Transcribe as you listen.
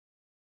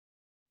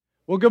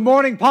Well, good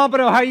morning,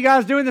 Pompano. How are you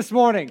guys doing this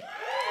morning?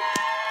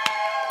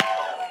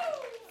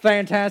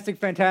 Fantastic,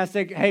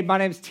 fantastic. Hey, my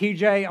name's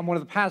TJ. I'm one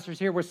of the pastors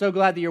here. We're so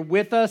glad that you're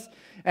with us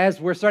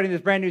as we're starting this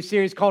brand new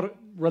series called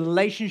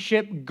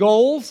Relationship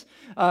Goals,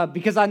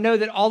 because I know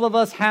that all of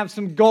us have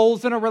some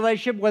goals in a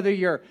relationship, whether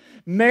you're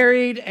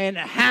married and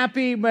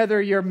happy,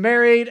 whether you're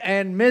married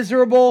and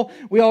miserable.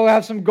 We all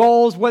have some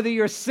goals, whether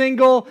you're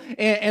single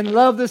and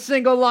love the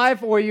single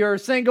life, or you're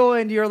single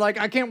and you're like,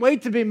 I can't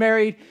wait to be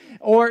married,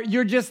 or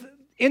you're just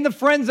in the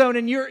friend zone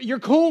and you're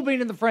cool being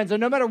in the friend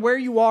zone. No matter where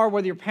you are,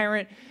 whether you're a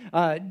parent,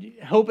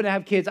 hoping to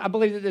have kids, I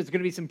believe that there's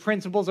going to be some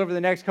principles over the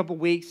next couple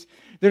weeks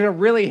that will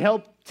really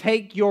help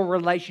take your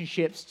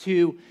relationships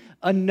to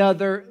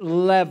another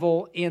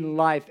level in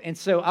life. And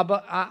so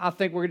I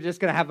think we're just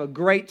going to have a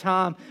great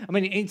time. I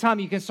mean, anytime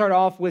you can start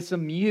off with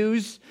some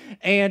muse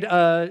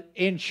and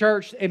in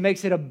church, it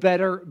makes it a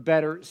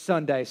better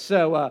Sunday.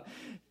 So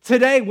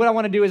today, what I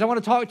want to do is I want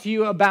to talk to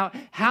you about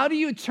how do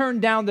you turn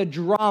down the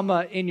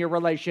drama in your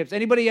relationships.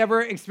 Anybody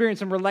ever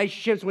experienced some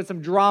relationships with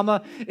some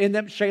drama in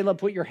them? Shayla,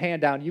 put your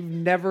hand down. You've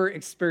never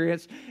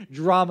experienced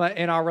drama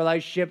in our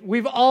relationship.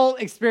 We've all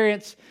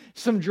experienced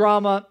some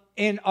drama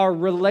in our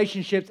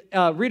relationships.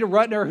 Rita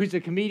Rutner, who's a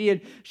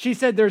comedian, she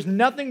said there's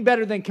nothing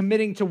better than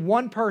committing to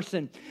one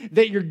person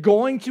that you're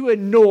going to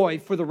annoy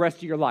for the rest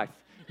of your life.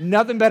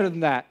 Nothing better than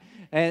that.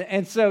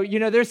 And so, you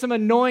know, there's some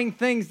annoying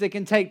things that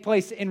can take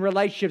place in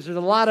relationships. There's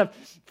a lot of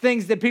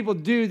things that people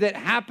do that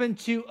happen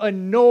to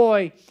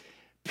annoy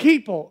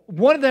people.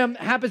 One of them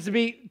happens to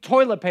be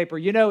toilet paper.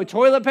 You know,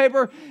 toilet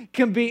paper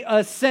can be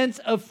a sense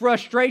of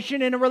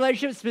frustration in a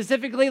relationship,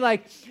 specifically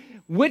like,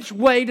 which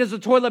way does the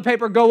toilet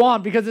paper go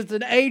on? Because it's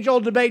an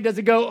age-old debate. Does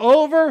it go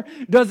over?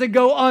 Does it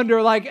go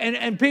under? Like,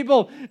 and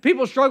people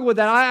struggle with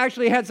that. I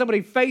actually had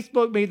somebody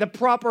Facebook me the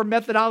proper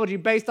methodology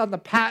based on the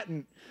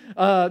patent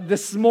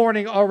this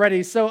morning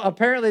already. So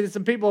apparently there's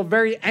some people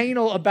very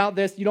anal about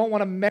this. You don't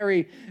want to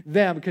marry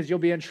them because you'll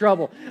be in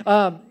trouble.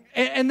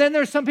 And then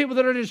there's some people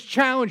that are just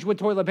challenged with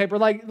toilet paper,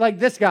 like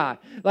this guy.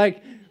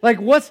 Like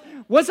what's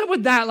up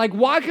with that? Like,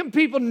 why can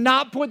people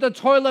not put the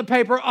toilet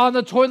paper on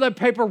the toilet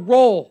paper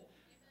roll?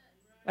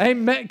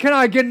 Amen. Can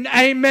I get an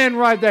amen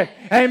right there?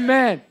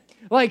 Amen.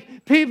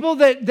 Like, people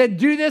that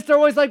do this, they're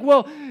always like,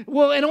 well,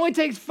 it only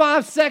takes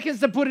 5 seconds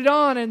to put it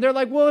on. And they're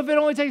like, well, if it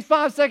only takes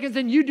 5 seconds,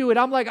 then you do it.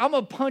 I'm like, I'm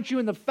going to punch you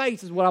in the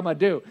face is what I'm going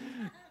to do.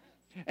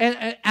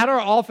 And at our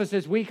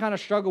offices, we kind of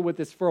struggled with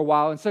this for a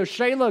while. And so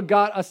Shayla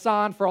got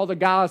assigned for all the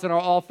guys in our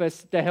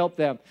office to help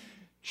them.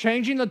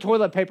 Changing the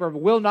toilet paper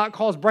will not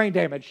cause brain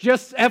damage.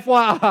 Just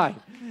FYI,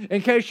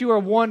 in case you were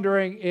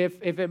wondering if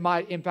it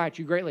might impact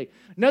you greatly.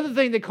 Another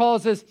thing that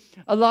causes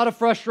a lot of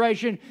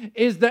frustration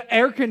is the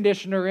air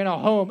conditioner in a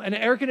home. And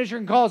the air conditioner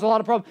can cause a lot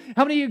of problems.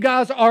 How many of you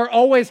guys are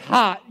always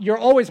hot? You're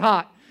always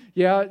hot.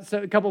 Yeah,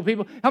 so a couple of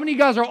people. How many of you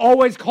guys are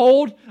always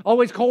cold?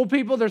 Always cold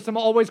people? There's some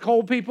always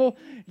cold people.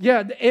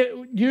 Yeah,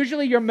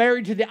 usually you're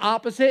married to the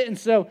opposite. And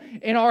so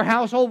in our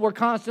household, we're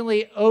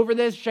constantly over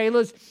this.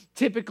 Shayla's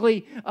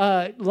typically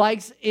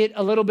likes it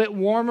a little bit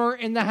warmer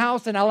in the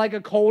house, and I like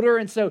it colder.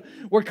 And so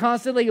we're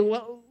constantly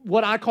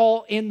what I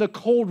call in the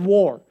Cold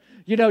War.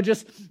 You know,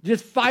 just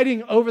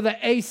fighting over the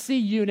AC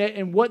unit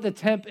and what the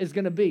temp is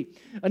going to be.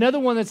 Another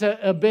one that's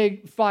a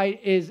big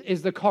fight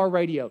is the car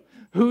radio.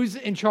 Who's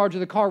in charge of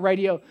the car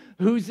radio?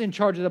 Who's in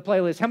charge of the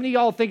playlist? How many of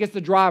y'all think it's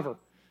the driver?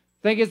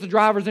 Think it's the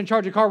driver's in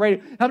charge of car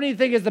radio? How many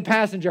think it's the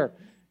passenger?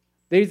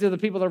 These are the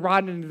people that are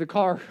riding into the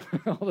car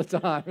all the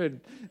time. And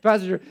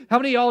passenger. How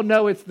many of y'all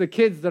know it's the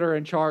kids that are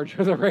in charge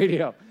of the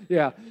radio?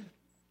 Yeah.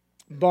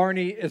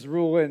 Barney is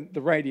ruling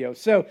the radio.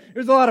 So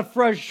there's a lot of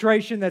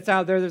frustration that's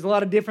out there. There's a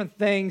lot of different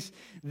things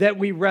that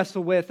we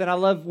wrestle with. And I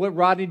love what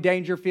Rodney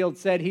Dangerfield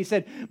said. He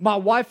said, my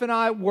wife and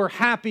I were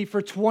happy for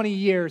 20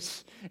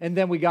 years, and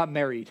then we got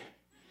married.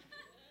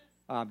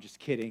 I'm just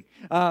kidding.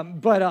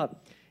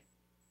 But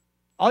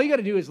all you got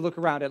to do is look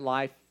around at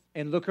life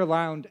and look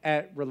around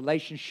at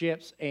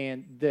relationships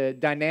and the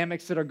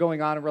dynamics that are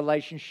going on in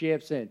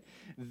relationships and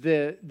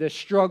the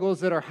struggles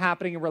that are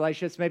happening in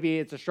relationships. Maybe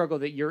it's a struggle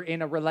that you're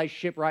in a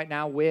relationship right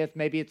now with.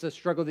 Maybe it's a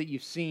struggle that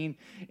you've seen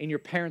in your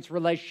parents'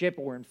 relationship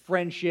or in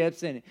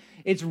friendships. And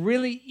it's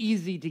really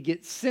easy to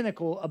get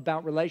cynical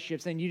about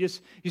relationships. And you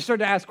start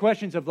to ask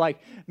questions of like,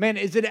 man,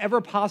 is it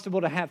ever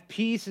possible to have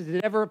peace? Is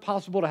it ever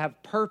possible to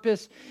have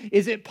purpose?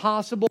 Is it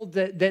possible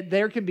that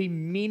there can be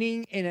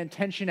meaning and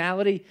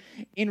intentionality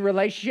in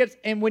relationships?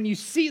 And when you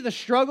see the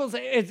struggles,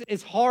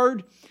 it's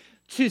hard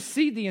to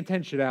see the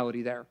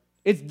intentionality there.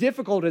 It's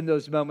difficult in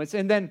those moments.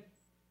 And then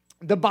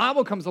the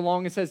Bible comes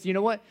along and says, you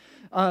know what?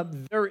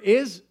 There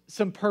is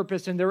some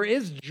purpose and there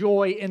is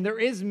joy and there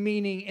is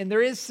meaning and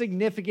there is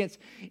significance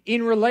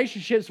in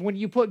relationships when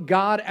you put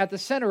God at the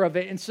center of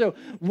it. And so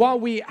while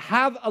we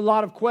have a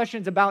lot of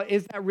questions about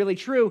is that really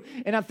true,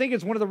 and I think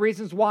it's one of the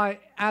reasons why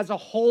as a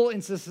whole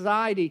in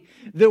society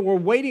that we're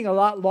waiting a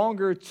lot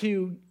longer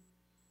to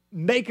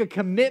make a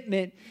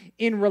commitment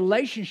in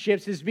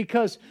relationships is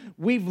because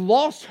we've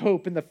lost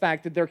hope in the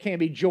fact that there can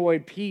be joy,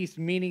 peace,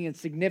 meaning, and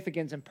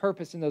significance and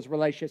purpose in those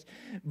relationships.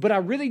 But I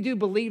really do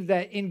believe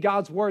that in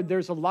God's word,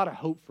 there's a lot of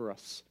hope for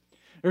us.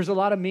 There's a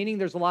lot of meaning,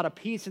 there's a lot of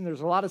peace, and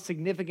there's a lot of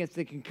significance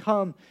that can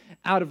come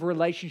out of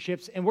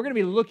relationships. And we're going to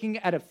be looking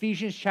at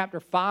Ephesians chapter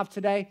 5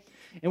 today.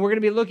 And we're going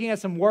to be looking at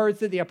some words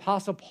that the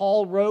Apostle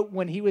Paul wrote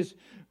when he was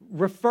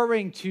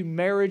referring to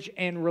marriage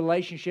and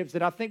relationships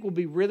that I think will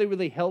be really,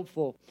 really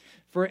helpful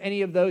for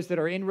any of those that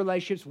are in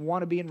relationships,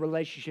 want to be in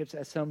relationships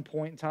at some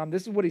point in time.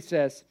 This is what he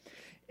says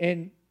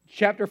in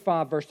chapter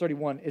 5, verse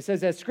 31. It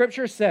says, as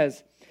Scripture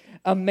says,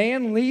 a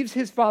man leaves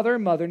his father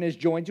and mother and is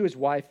joined to his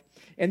wife,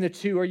 and the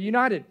two are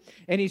united.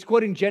 And he's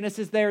quoting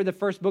Genesis there, the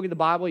first book of the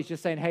Bible. He's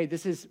just saying, hey,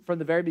 this is from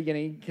the very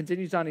beginning. He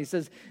continues on. He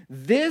says,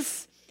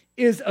 this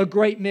is a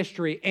great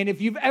mystery. And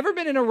if you've ever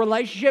been in a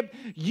relationship,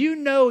 you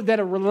know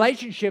that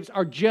relationships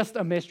are just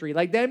a mystery.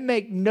 Like, they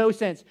make no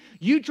sense.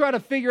 You try to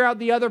figure out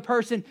the other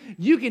person,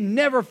 you can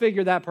never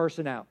figure that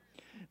person out.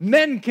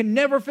 Men can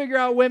never figure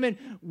out women.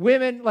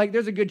 Women, like,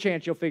 there's a good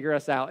chance you'll figure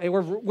us out. And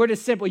we're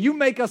just simple. You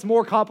make us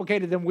more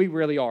complicated than we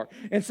really are.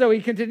 And so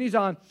he continues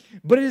on.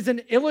 But it is an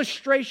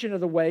illustration of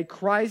the way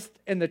Christ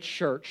and the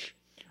church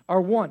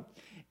are one.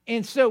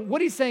 And so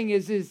what he's saying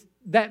is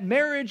that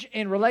marriage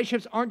and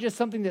relationships aren't just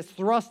something that's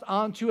thrust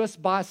onto us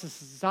by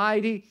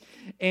society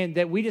and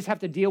that we just have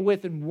to deal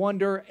with and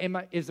wonder,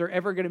 is there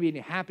ever going to be any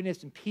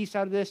happiness and peace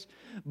out of this?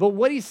 But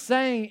what he's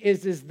saying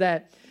is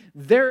that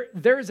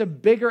there's a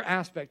bigger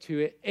aspect to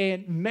it.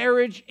 And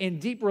marriage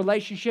and deep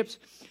relationships,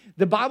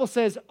 the Bible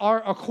says,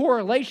 are a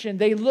correlation.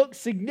 They look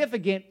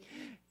significant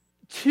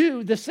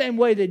to the same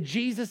way that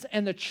Jesus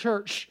and the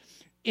church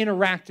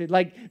interacted.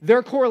 Like,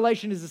 their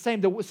correlation is the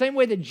same. The same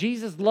way that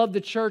Jesus loved the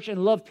church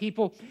and loved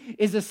people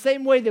is the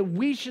same way that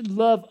we should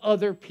love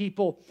other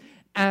people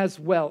as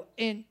well.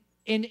 And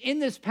in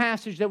this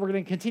passage that we're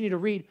going to continue to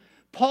read,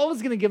 Paul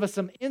is going to give us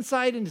some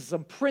insight into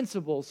some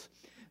principles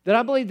that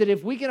I believe that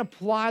if we can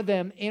apply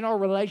them in our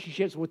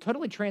relationships, will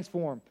totally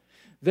transform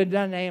the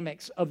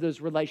dynamics of those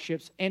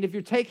relationships. And if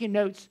you're taking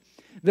notes,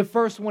 the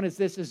first one is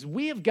this, is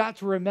we have got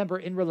to remember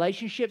in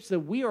relationships that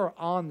we are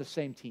on the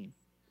same team.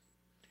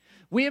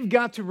 We have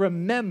got to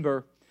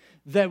remember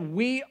that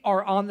we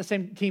are on the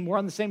same team. We're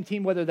on the same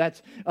team, whether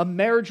that's a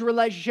marriage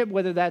relationship,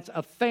 whether that's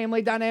a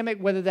family dynamic,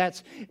 whether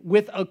that's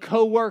with a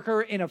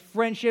coworker in a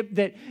friendship,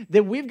 that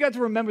we've got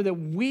to remember that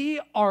we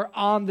are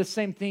on the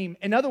same team.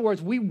 In other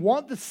words, we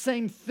want the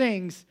same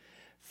things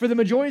for the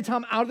majority of the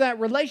time out of that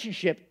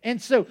relationship. And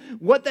so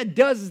what that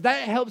does is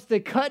that helps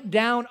to cut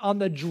down on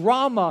the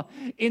drama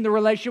in the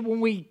relationship when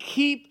we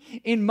keep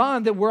in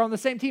mind that we're on the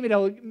same team.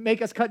 It'll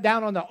make us cut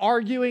down on the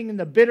arguing and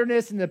the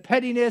bitterness and the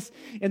pettiness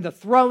and the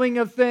throwing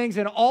of things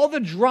and all the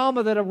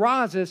drama that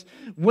arises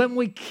when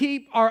we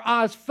keep our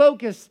eyes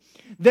focused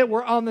that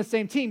we're on the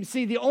same team.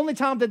 See, the only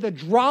time that the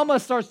drama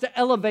starts to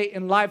elevate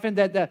in life and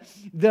that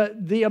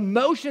the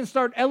emotions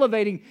start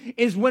elevating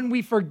is when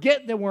we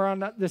forget that we're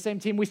on the same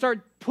team. We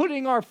start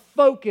putting our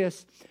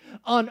focus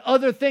on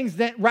other things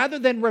that rather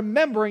than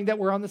remembering that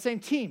we're on the same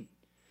team.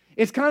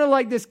 It's kind of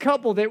like this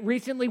couple that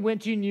recently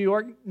went to New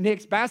York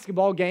Knicks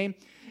basketball game,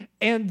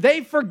 and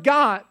they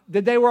forgot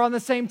that they were on the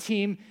same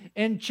team,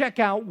 and check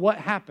out what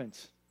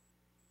happens.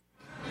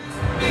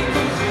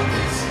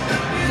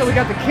 So we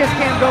got the kiss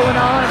cam going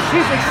on.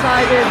 She's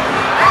excited.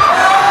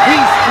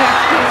 He's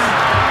texting.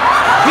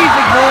 He's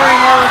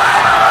ignoring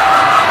her.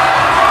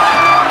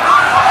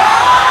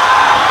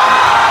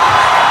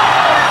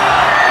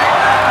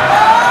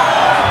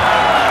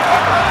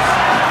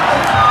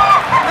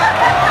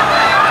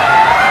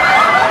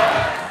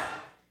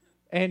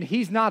 And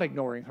he's not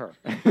ignoring her.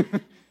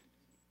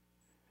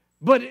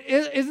 But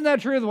isn't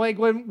that true? Like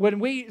when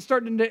we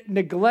start to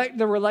neglect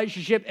the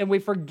relationship and we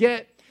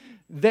forget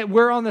that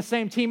we're on the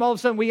same team, all of a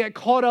sudden we get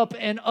caught up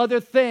in other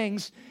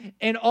things,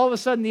 and all of a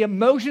sudden the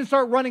emotions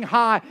start running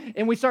high,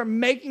 and we start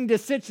making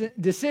decisions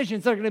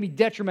that are going to be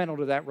detrimental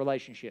to that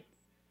relationship.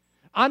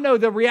 I know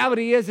the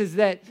reality is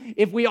that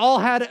if we all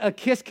had a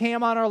kiss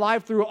cam on our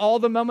life through all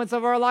the moments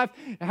of our life,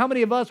 how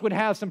many of us would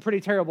have some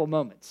pretty terrible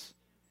moments?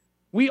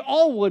 We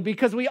all would,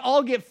 because we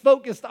all get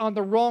focused on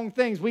the wrong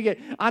things.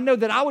 I know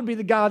that I would be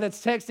the guy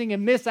that's texting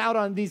and miss out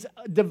on these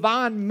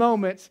divine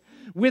moments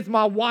with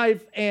my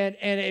wife, and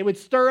it would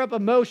stir up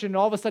emotion, and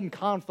all of a sudden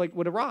conflict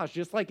would arise,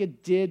 just like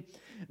it did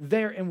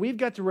there. And we've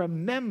got to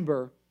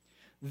remember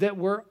that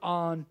we're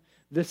on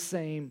the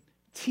same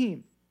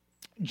team.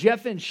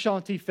 Jeff and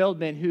Shaunti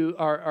Feldman, who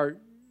are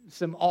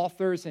some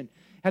authors and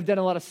have done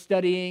a lot of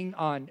studying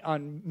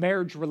on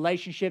marriage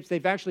relationships,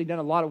 they've actually done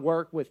a lot of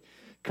work with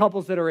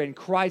couples that are in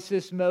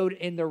crisis mode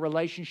in their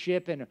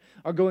relationship and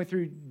are going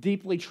through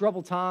deeply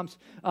troubled times.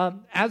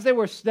 As they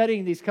were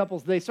studying these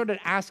couples, they started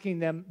asking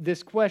them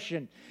this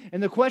question.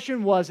 And the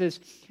question was,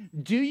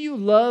 do you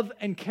love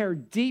and care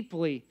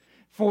deeply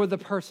for the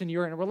person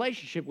you're in a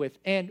relationship with?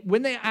 And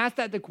when they asked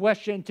the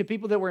question to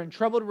people that were in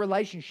troubled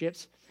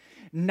relationships,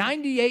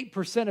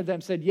 98% of them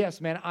said, yes,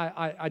 man,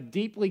 I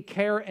deeply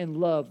care and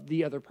love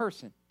the other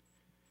person.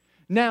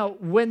 Now,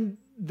 when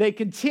they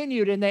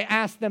continued and they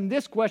asked them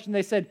this question,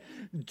 they said,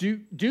 do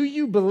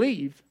you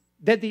believe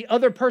that the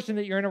other person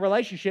that you're in a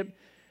relationship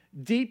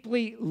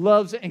deeply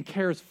loves and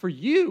cares for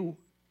you?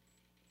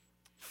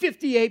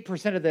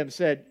 58% of them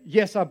said,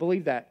 yes, I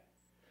believe that.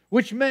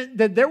 which meant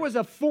that there was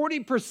a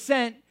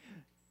 40%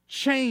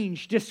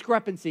 change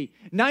discrepancy.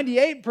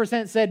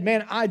 98% said,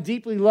 man, I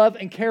deeply love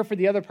and care for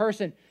the other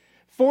person.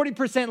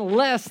 40%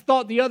 less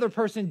thought the other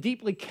person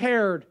deeply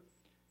cared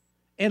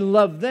and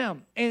loved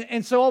them.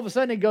 And so all of a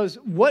sudden it goes,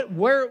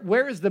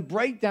 where is the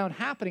breakdown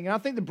happening? And I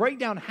think the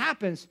breakdown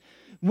happens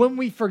when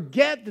we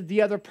forget that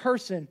the other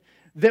person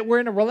that we're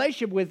in a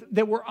relationship with,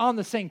 that we're on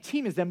the same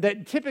team as them,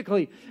 that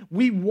typically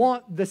we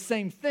want the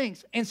same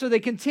things. And so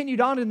they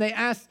continued on and they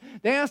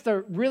asked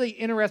a really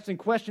interesting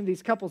question,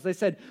 these couples. They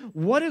said,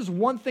 what is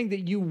one thing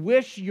that you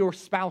wish your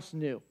spouse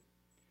knew?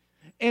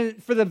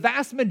 And for the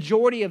vast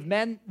majority of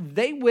men,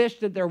 they wish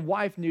that their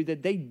wife knew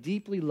that they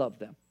deeply love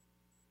them.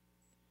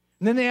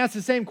 And then they asked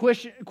the same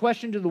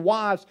question to the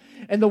wives,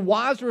 and the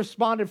wives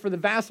responded for the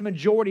vast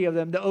majority of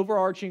them, the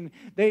overarching,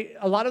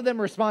 a lot of them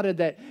responded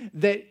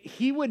that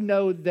he would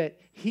know that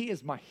he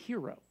is my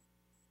hero.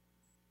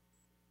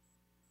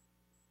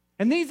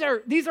 And these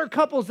are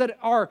couples that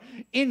are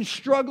in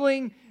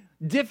struggling,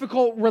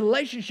 difficult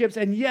relationships,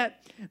 and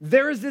yet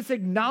there is this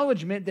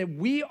acknowledgement that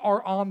we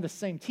are on the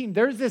same team.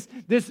 There's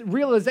this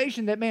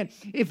realization that, man,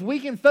 if we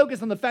can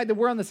focus on the fact that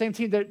we're on the same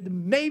team, that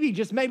maybe,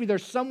 just maybe,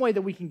 there's some way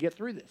that we can get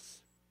through this.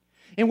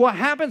 And what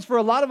happens for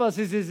a lot of us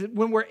is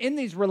when we're in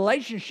these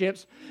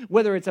relationships,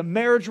 whether it's a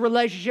marriage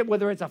relationship,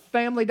 whether it's a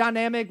family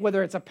dynamic,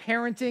 whether it's a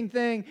parenting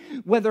thing,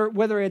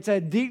 whether it's a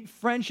deep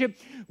friendship,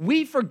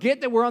 we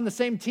forget that we're on the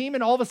same team,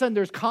 and all of a sudden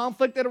there's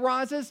conflict that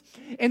arises,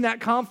 and that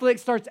conflict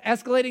starts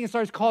escalating and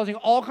starts causing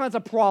all kinds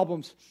of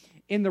problems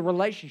in the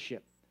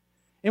relationship.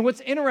 And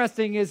what's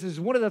interesting is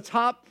one of the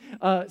top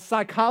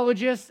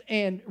psychologists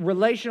and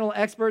relational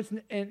experts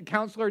and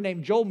counselor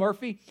named Joel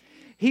Murphy,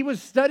 he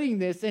was studying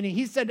this, and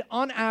he said,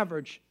 on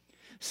average,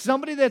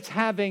 somebody that's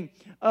having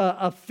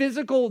a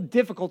physical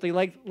difficulty,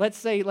 like let's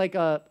say like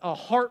a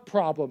heart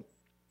problem,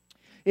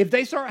 if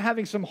they start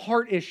having some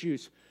heart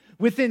issues,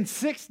 within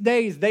 6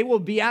 days, they will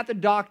be at the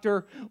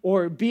doctor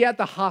or be at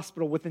the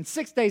hospital within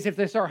 6 days if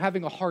they start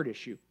having a heart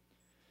issue.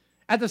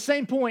 At the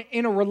same point,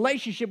 in a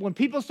relationship, when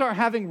people start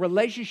having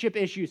relationship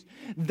issues,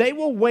 they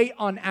will wait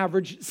on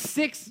average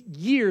 6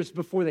 years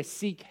before they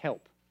seek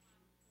help.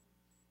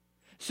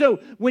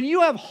 So when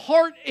you have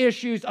heart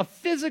issues, a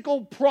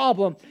physical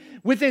problem,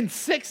 within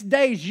 6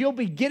 days, you'll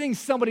be getting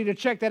somebody to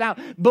check that out.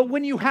 But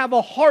when you have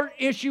a heart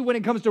issue when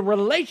it comes to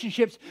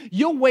relationships,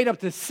 you'll wait up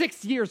to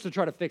 6 years to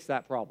try to fix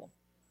that problem.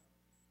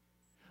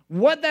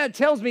 What that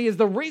tells me is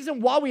the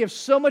reason why we have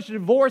so much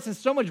divorce and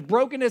so much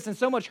brokenness and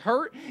so much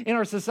hurt in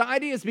our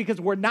society is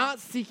because we're not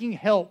seeking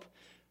help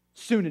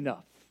soon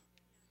enough.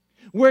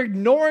 We're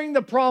ignoring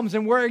the problems,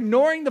 and we're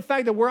ignoring the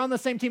fact that we're on the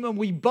same team and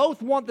we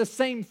both want the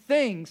same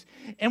things,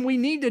 and we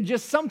need to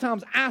just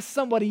sometimes ask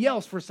somebody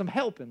else for some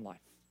help in life.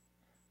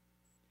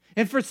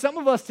 And for some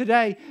of us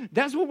today,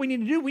 that's what we need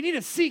to do. We need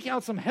to seek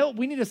out some help.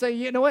 We need to say,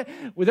 you know what?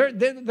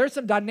 There's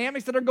some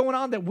dynamics that are going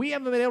on that we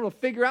haven't been able to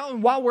figure out,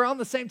 and while we're on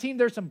the same team,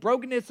 there's some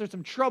brokenness, there's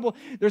some trouble,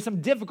 there's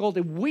some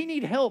difficulty. We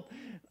need help.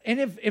 And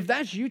if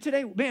that's you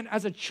today, man,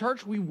 as a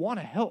church, we want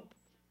to help.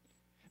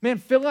 Man,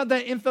 fill out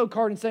that info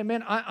card and say,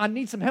 man, I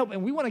need some help.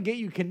 And we want to get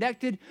you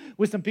connected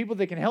with some people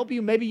that can help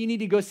you. Maybe you need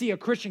to go see a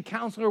Christian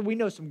counselor. We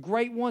know some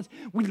great ones.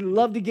 We'd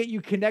love to get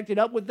you connected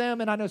up with them.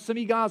 And I know some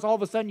of you guys, all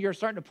of a sudden, you're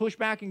starting to push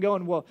back and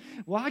going, well,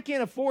 I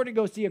can't afford to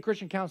go see a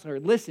Christian counselor.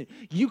 Listen,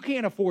 you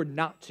can't afford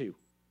not to.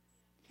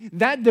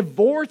 That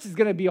divorce is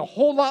going to be a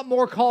whole lot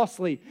more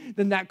costly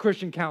than that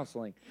Christian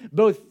counseling,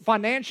 both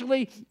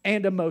financially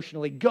and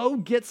emotionally. Go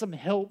get some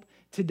help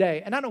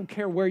today. And I don't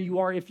care where you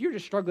are. If you're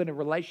just struggling in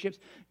relationships,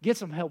 get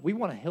some help. We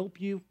want to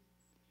help you.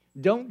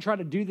 Don't try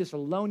to do this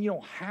alone. You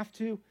don't have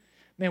to.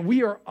 Man,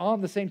 we are on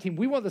the same team.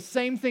 We want the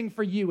same thing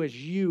for you as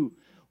you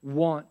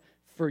want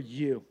for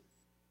you.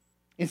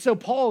 And so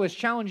Paul is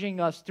challenging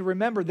us to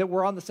remember that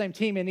we're on the same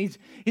team, and he's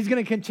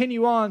going to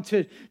continue on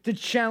to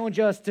challenge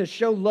us to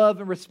show love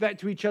and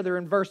respect to each other.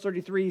 In verse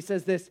 33, he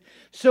says this,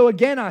 "So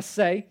again I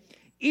say,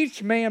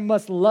 each man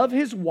must love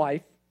his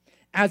wife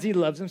as he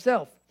loves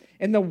himself.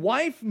 And the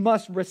wife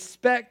must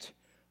respect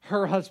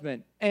her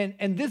husband."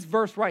 And this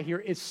verse right here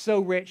is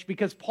so rich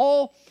because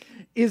Paul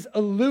is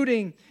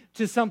alluding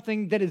to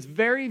something that is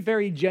very,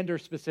 very gender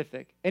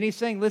specific. And he's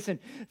saying, listen,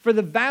 for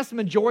the vast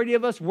majority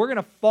of us, we're going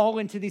to fall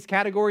into these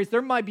categories.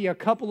 There might be a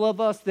couple of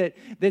us that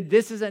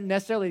this isn't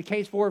necessarily the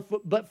case for,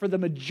 but for the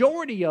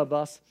majority of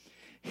us,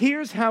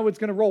 here's how it's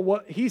going to roll.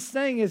 What he's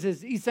saying is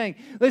he's saying,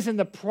 listen,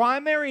 the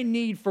primary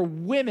need for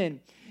women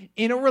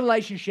in a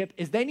relationship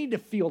is they need to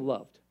feel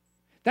loved.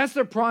 That's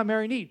their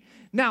primary need.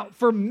 Now,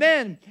 for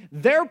men,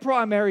 their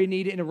primary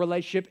need in a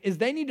relationship is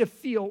they need to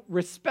feel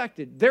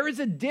respected. There is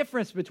a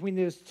difference between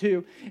those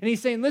two. And he's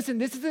saying, listen,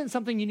 this isn't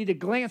something you need to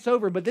glance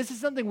over, but this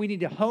is something we need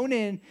to hone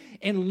in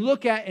and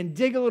look at and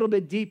dig a little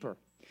bit deeper.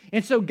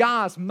 And so,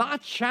 guys, my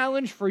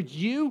challenge for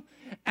you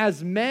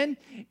as men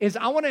is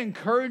I want to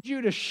encourage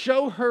you to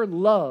show her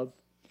love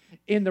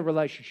in the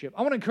relationship.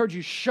 I want to encourage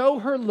you, show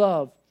her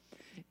love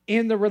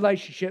in the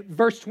relationship.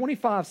 Verse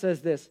 25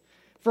 says this,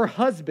 "For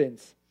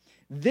husbands,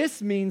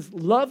 this means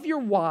love your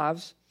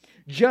wives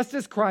just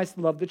as Christ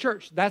loved the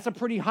church. That's a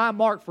pretty high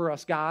mark for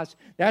us, guys.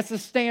 That's the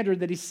standard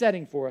that he's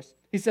setting for us.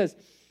 He says,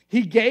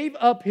 he gave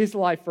up his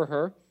life for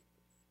her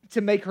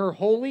to make her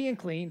holy and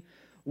clean,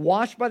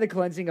 washed by the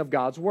cleansing of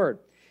God's word.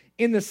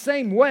 In the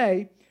same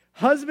way,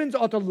 husbands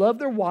ought to love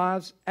their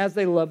wives as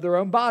they love their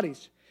own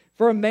bodies.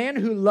 For a man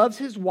who loves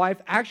his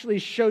wife actually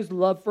shows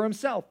love for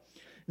himself.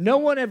 No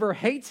one ever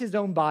hates his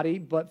own body,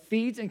 but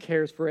feeds and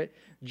cares for it,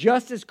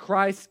 just as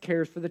Christ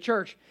cares for the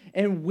church.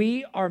 And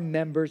we are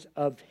members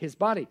of his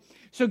body.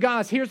 So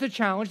guys, here's the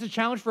challenge. The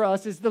challenge for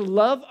us is to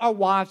love our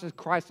wives as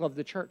Christ loved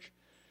the church.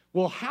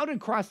 Well, how did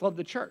Christ love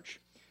the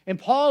church? And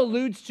Paul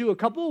alludes to a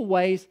couple of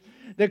ways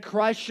that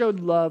Christ showed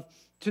love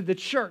to the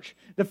church.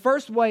 The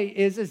first way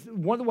is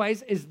one of the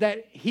ways is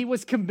that he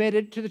was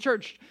committed to the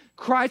church.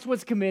 Christ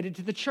was committed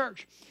to the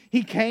church.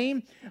 He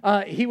came,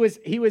 he was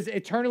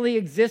eternally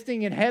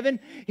existing in heaven.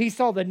 He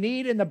saw the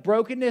need and the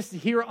brokenness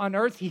here on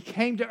earth. He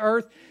came to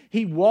earth.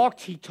 He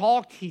walked, he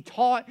talked, he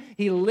taught,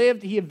 he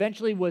lived. He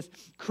eventually was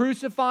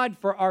crucified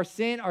for our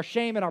sin, our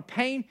shame, and our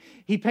pain.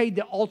 He paid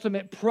the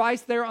ultimate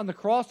price there on the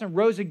cross and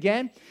rose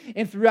again.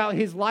 And throughout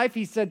his life,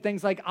 he said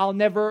things like, I'll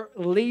never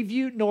leave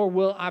you, nor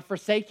will I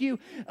forsake you,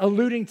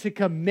 alluding to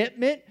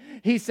commitment.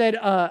 He said,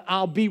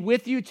 I'll be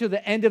with you to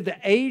the end of the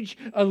age,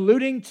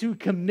 alluding to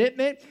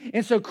commitment.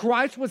 And so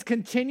Christ was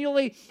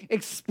continually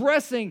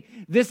expressing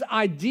this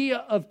idea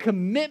of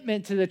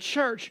commitment to the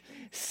church,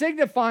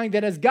 signifying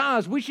that as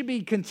guys, we should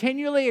be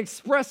continually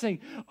expressing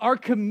our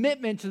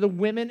commitment to the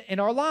women in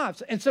our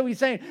lives. And so he's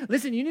saying,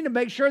 listen, you need to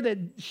make sure that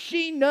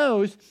she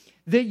knows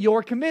that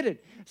you're committed.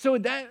 So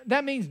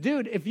that means,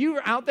 dude, if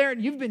you're out there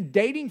and you've been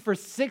dating for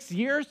 6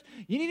 years,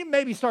 you need to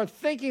maybe start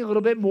thinking a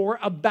little bit more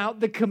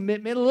about the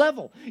commitment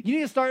level. You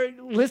need to start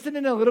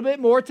listening a little bit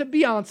more to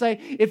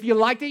Beyonce. If you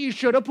liked it, you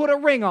should have put a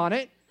ring on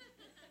it.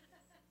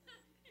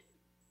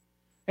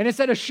 And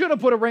instead of should have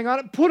put a ring on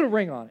it, put a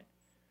ring on it.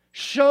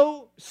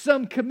 Show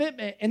some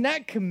commitment. And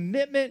that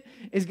commitment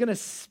is going to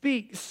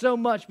speak so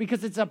much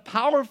because it's a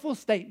powerful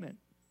statement.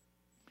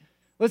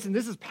 Listen,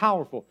 this is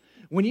powerful.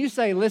 When you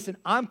say, listen,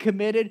 I'm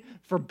committed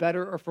for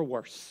better or for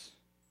worse.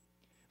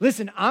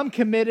 Listen, I'm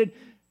committed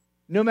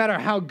no matter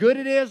how good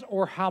it is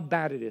or how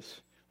bad it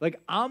is. Like,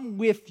 I'm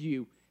with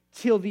you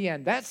till the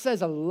end. That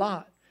says a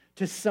lot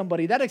to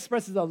somebody. That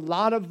expresses a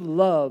lot of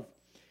love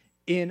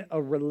in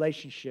a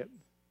relationship.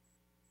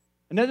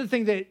 Another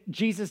thing that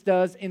Jesus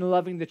does in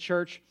loving the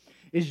church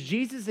is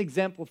Jesus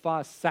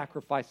exemplifies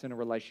sacrifice in a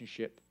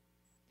relationship.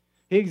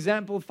 He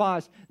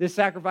exemplifies this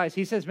sacrifice.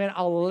 He says, man,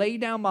 I'll lay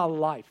down my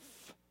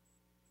life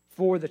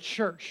for the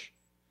church.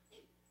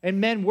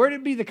 And men, we're to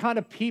be the kind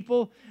of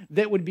people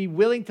that would be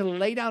willing to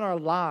lay down our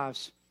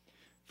lives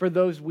for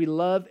those we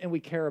love and we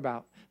care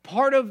about.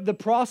 Part of the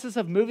process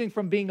of moving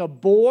from being a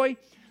boy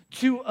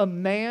to a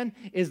man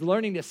is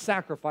learning to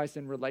sacrifice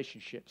in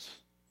relationships.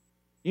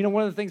 You know,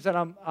 one of the things that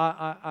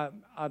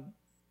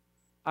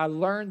I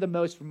learned the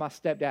most from my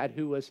stepdad,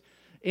 who was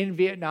in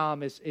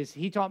Vietnam, is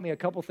he taught me a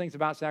couple things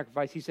about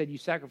sacrifice. He said, you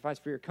sacrifice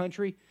for your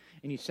country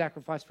and you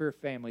sacrifice for your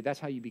family. That's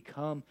how you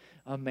become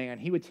a man.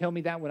 He would tell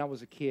me that when I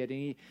was a kid,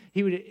 and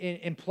he would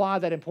imply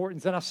that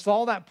importance. And I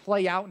saw that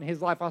play out in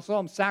his life. I saw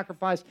him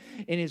sacrifice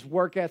in his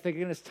work ethic,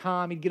 in his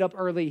time. He'd get up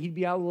early. He'd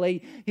be out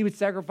late. He would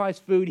sacrifice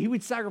food. He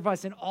would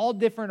sacrifice in all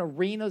different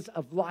arenas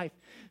of life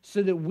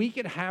so that we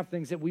could have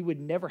things that we would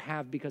never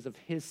have because of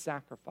his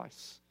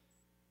sacrifice.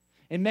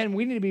 And men,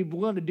 we need to be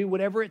willing to do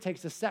whatever it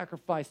takes to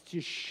sacrifice to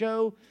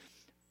show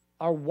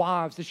our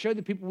wives, to show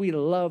the people we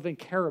love and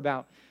care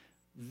about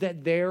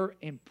that they're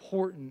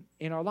important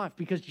in our life,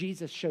 because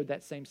Jesus showed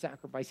that same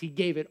sacrifice. He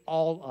gave it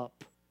all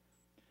up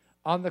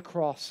on the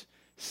cross,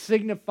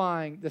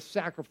 signifying the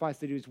sacrifice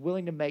that he was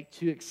willing to make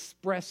to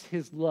express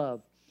his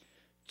love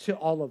to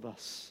all of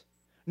us.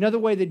 Another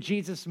way that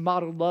Jesus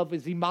modeled love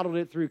is he modeled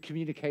it through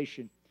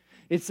communication.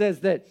 It says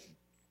that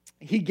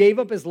he gave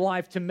up his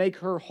life to make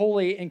her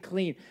holy and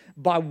clean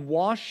by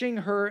washing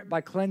her by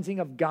cleansing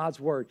of God's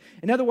word.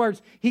 In other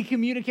words, he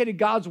communicated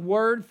God's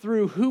word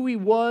through who he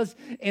was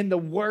and the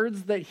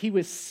words that he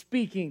was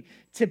speaking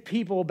to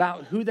people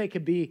about who they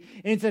could be.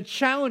 And it's a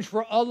challenge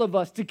for all of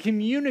us to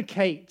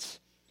communicate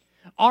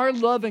our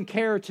love and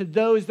care to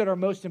those that are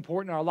most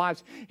important in our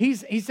lives.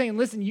 He's saying,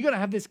 listen, you got to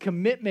have this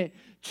commitment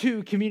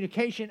to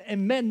communication.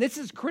 And men, this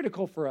is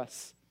critical for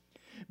us.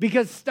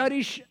 Because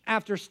study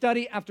after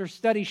study after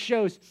study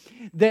shows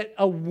that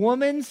a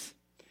woman's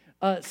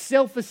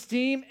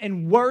self-esteem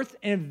and worth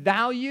and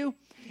value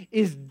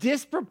is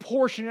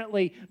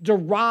disproportionately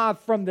derived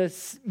from the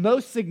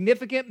most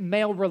significant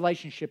male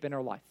relationship in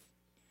her life.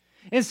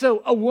 And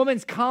so a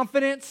woman's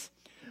confidence,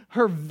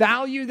 her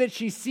value that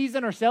she sees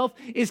in herself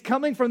is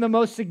coming from the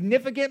most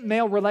significant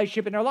male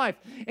relationship in her life.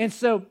 And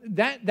so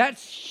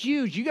that's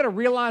huge. You got to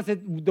realize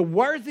that the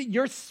words that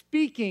you're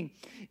speaking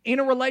in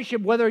a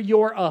relationship, whether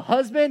you're a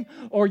husband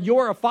or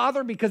you're a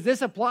father, because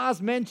this applies,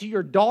 men, to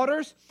your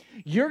daughters,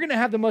 you're going to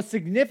have the most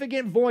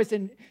significant voice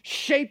in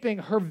shaping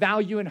her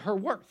value and her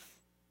worth.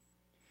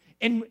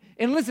 And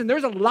listen,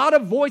 there's a lot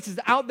of voices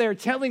out there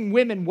telling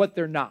women what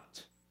they're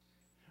not.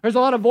 There's a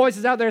lot of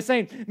voices out there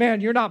saying, man,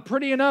 you're not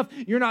pretty enough,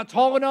 you're not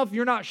tall enough,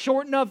 you're not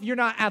short enough, you're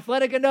not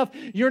athletic enough,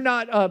 you're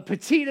not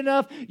petite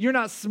enough, you're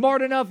not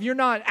smart enough, you're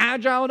not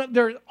agile enough.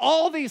 There's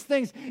all these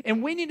things,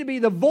 and we need to be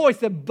the voice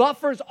that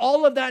buffers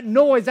all of that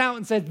noise out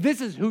and says,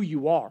 this is who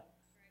you are.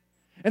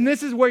 And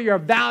this is where your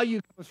value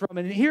comes from.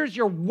 And here's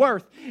your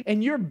worth.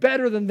 And you're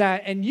better than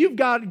that. And you've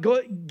got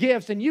good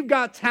gifts. And you've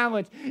got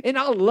talents. And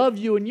I love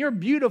you. And you're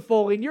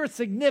beautiful. And you're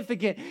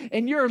significant.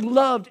 And you're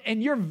loved.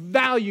 And you're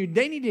valued.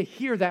 They need to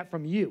hear that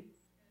from you.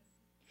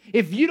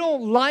 If you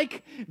don't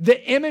like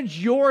the image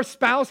your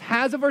spouse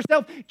has of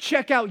herself,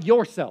 check out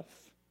yourself.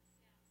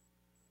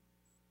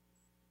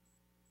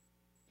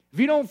 If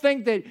you don't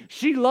think that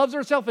she loves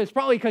herself, it's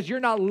probably because you're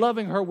not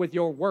loving her with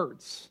your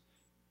words.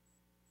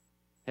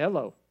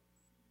 Hello.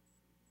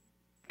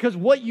 Because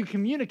what you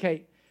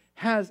communicate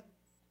has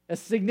a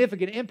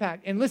significant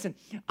impact. And listen,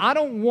 I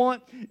don't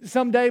want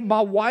someday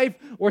my wife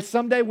or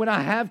someday when I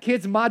have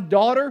kids, my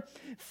daughter,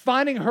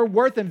 finding her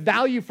worth and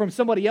value from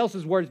somebody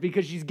else's words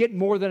because she's getting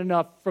more than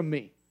enough from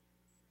me.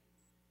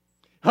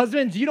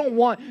 Husbands, you don't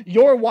want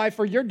your wife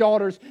or your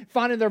daughters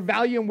finding their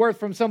value and worth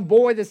from some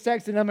boy that's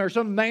texting them or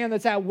some man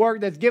that's at work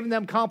that's giving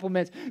them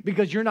compliments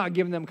because you're not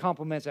giving them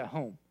compliments at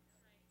home.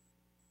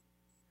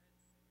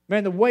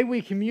 Man, the way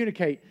we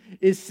communicate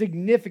is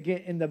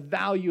significant in the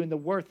value and the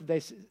worth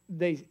that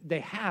they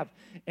have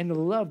and the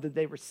love that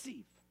they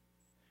receive.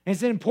 And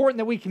it's important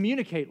that we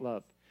communicate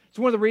love. It's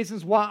one of the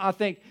reasons why I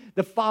think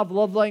The 5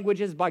 Love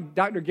Languages by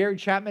Dr. Gary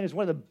Chapman is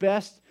one of the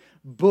best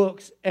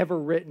books ever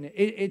written.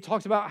 It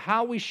talks about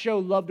how we show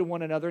love to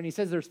one another, and he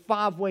says there's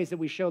 5 ways that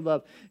we show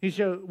love. We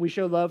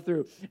show love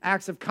through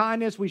acts of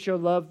kindness. We show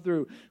love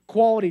through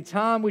quality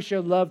time. We show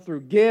love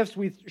through gifts.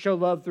 We show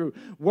love through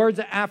words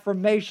of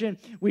affirmation.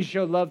 We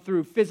show love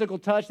through physical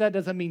touch. That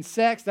doesn't mean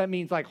sex. That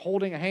means like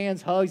holding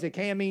hands, hugs. It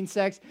can mean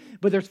sex.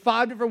 But there's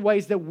 5 different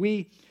ways that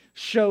we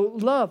show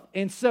love.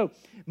 And so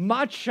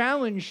my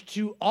challenge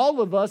to all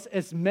of us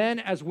as men,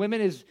 as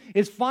women,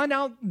 is find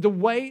out the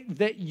way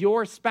that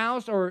your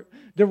spouse or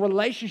the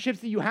relationships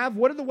that you have,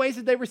 what are the ways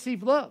that they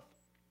receive love?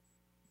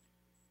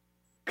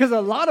 Because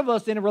a lot of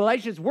us in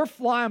relationships, we're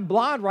flying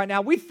blind right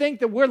now. We think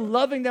that we're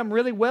loving them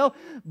really well,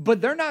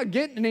 but they're not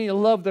getting any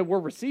love that we're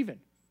receiving.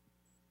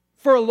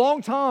 For a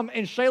long time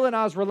in Shayla and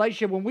I's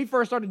relationship, when we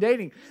first started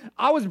dating,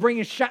 I was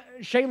bringing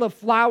Shayla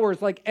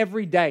flowers like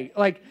every day.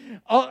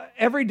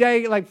 Every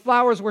day, like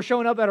flowers were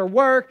showing up at her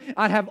work.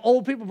 I'd have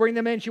old people bring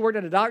them in. She worked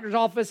at a doctor's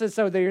office, and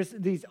so there's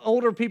these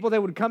older people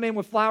that would come in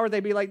with flowers.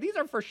 They'd be like, these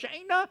are for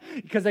Shayna,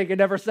 because they could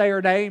never say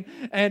her name.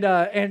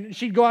 And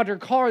she'd go out to her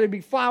car. There'd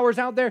be flowers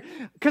out there.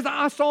 Because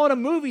I saw in a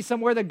movie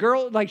somewhere the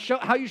girl,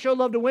 how you show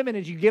love to women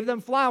is you give them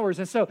flowers.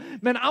 And so,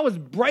 man, I was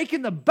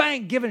breaking the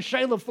bank giving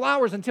Shayla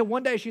flowers until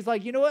one day she's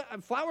like, you know what?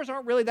 Flowers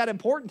aren't really that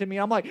important to me.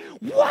 I'm like,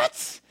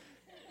 what?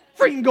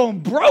 Freaking going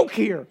broke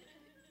here.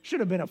 Should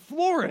have been a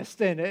florist.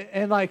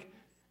 And like,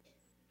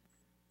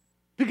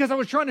 because I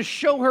was trying to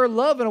show her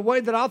love in a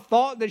way that I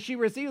thought that she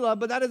received love,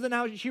 but that isn't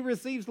how she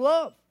receives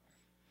love.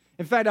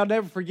 In fact, I'll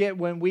never forget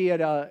when we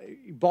had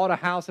bought a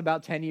house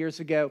about 10 years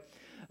ago.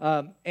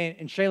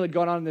 And Shayla had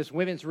gone on this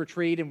women's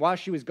retreat, and while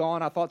she was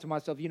gone, I thought to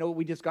myself, you know what,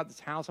 we just got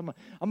this house. I'm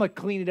gonna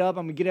clean it up.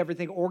 I'm gonna get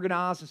everything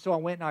organized. And so I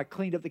went and I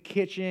cleaned up the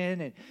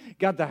kitchen and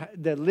got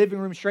the living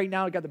room straightened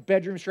out. I got the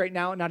bedroom straightened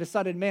out, and I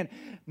decided, man,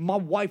 my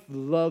wife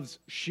loves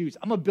shoes.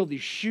 I'm gonna build these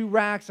shoe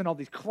racks and all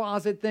these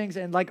closet things,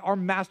 and like our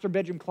master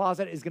bedroom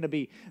closet is gonna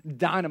be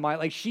dynamite.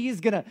 Like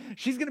she's gonna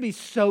be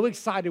so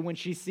excited when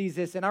she sees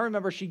this. And I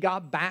remember she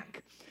got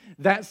back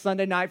that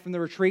Sunday night from the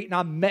retreat, and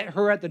I met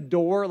her at the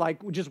door,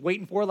 like just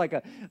waiting for her, like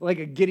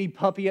a giddy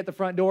puppy at the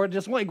front door,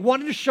 just like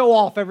wanted to show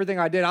off everything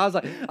I did. I was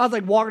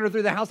like walking her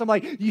through the house. I'm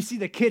like, you see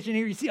the kitchen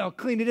here? You see how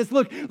clean it is?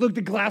 Look,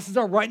 the glasses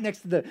are right next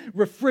to the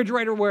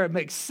refrigerator where it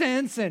makes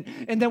sense. And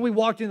then we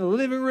walked into the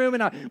living room,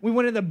 and we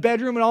went in the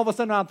bedroom, and all of a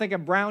sudden I'm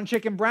thinking brown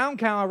chicken, brown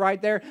cow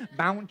right there,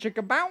 bow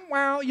chicka, bow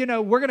wow. You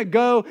know, we're gonna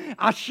go.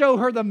 I show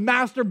her the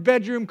master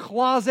bedroom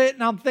closet,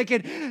 and I'm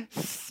thinking,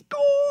 score!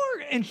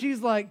 And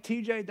she's like,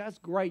 TJ, that's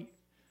great,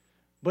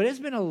 but it's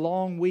been a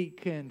long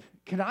week, and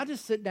can I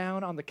just sit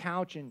down on the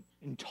couch and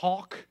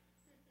talk?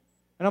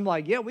 And I'm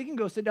like, yeah, we can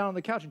go sit down on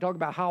the couch and talk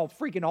about how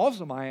freaking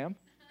awesome I am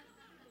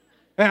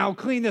and how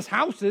clean this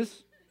house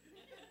is.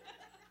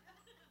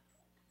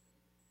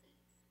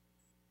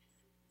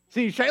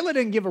 See, Shayla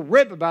didn't give a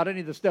rip about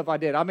any of the stuff I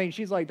did. I mean,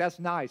 she's like, that's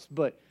nice,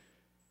 but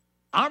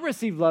I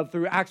received love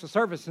through acts of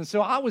service, and so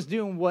I was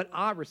doing what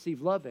I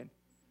received love in.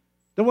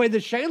 The way that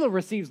Shayla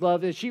receives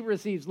love is she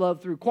receives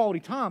love through quality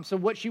time. So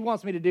what she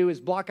wants me to do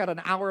is block out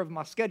an hour of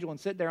my schedule and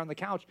sit there on the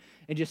couch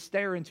and just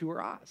stare into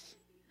her eyes.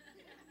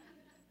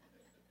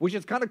 Which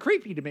is kind of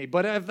creepy to me,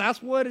 but if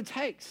that's what it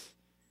takes.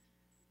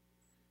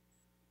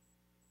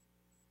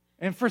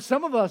 And for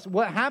some of us,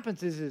 what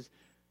happens is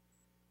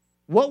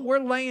what we're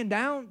laying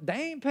down,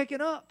 they ain't picking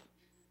up.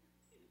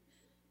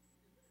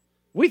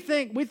 We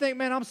think,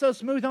 man, I'm so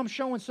smooth, I'm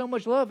showing so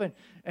much love,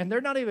 and they're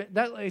not even,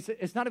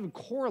 it's not even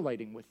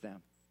correlating with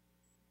them.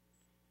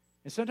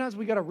 And sometimes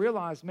we got to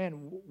realize,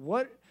 man,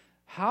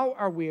 how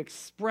are we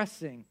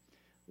expressing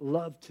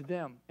love to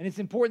them. And it's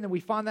important that we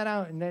find that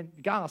out. And then,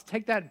 guys,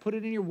 take that and put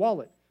it in your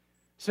wallet.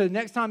 So the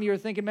next time you're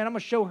thinking, man, I'm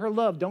going to show her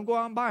love, don't go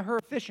out and buy her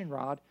a fishing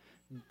rod.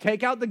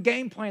 Take out the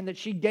game plan that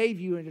she gave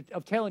you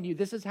of telling you,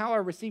 this is how I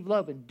receive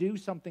love, and do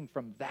something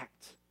from that.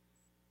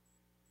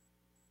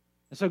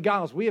 And so,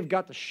 guys, we have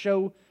got to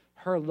show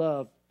her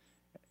love.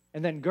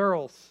 And then,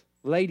 girls,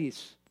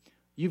 ladies,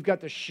 you've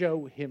got to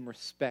show him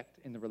respect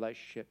in the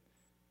relationship.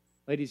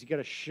 Ladies, you've got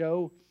to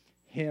show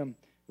him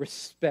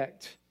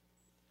respect.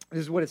 This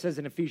is what it says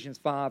in Ephesians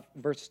 5,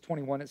 verse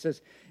 21. It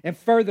says, and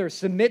further,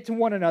 submit to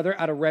one another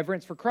out of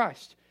reverence for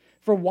Christ.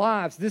 For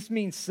wives, this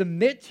means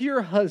submit to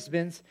your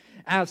husbands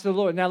as to the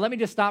Lord. Now, let me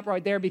just stop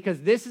right there, because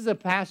this is a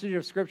passage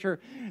of Scripture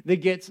that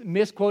gets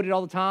misquoted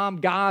all the time.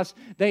 Guys,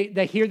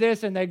 they hear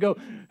this and they go,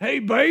 hey,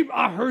 babe,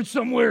 I heard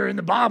somewhere in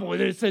the Bible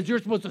that it says you're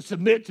supposed to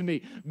submit to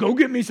me. Go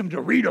get me some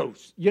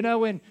Doritos,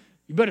 and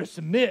you better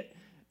submit.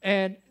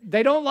 And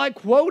they don't like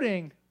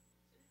quoting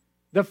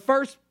the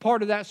first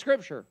part of that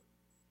Scripture.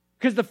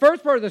 Because the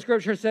first part of the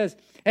Scripture says,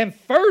 and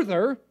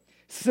further,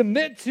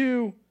 submit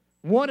to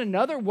one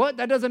another. What?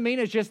 That doesn't mean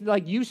it's just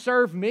like you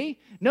serve me.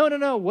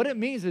 No. What it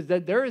means is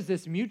that there is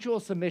this mutual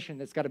submission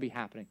that's got to be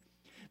happening.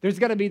 There's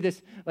got to be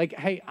this, like,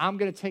 hey, I'm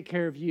going to take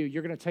care of you.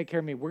 You're going to take care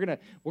of me. We're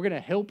going to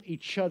help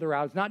each other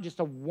out. It's not just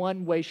a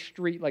one-way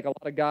street like a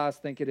lot of guys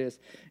think it is.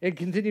 It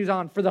continues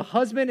on. For the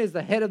husband is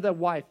the head of the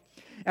wife,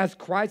 as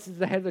Christ is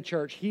the head of the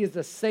church. He is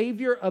the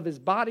Savior of his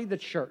body, the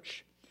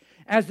church.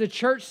 As the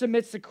church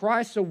submits to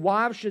Christ, so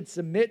wives should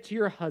submit to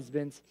your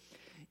husbands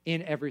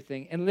in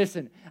everything. And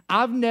listen,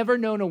 I've never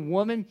known a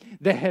woman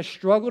that has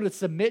struggled to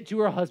submit to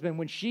her husband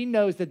when she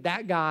knows that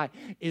that guy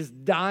is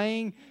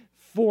dying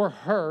for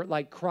her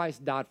like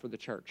Christ died for the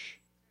church.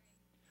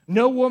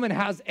 No woman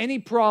has any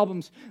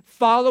problems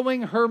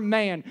following her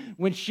man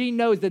when she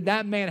knows that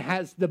that man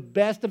has the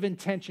best of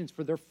intentions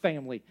for their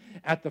family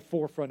at the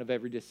forefront of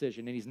every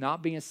decision. And he's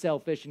not being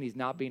selfish and he's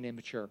not being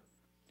immature.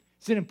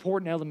 It's an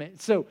important element.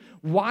 So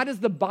why does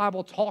the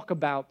Bible talk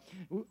about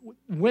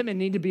women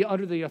need to be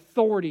under the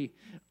authority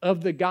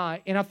of the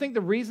guy? And I think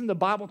the reason the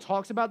Bible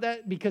talks about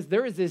that, because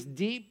there is this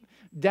deep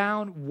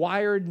down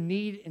wired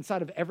need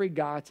inside of every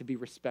guy to be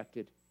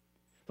respected.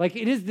 Like,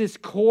 it is this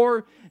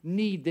core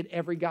need that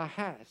every guy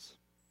has.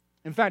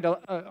 In fact,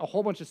 a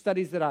whole bunch of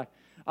studies that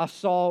I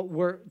saw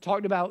were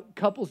talking about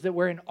couples that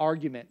were in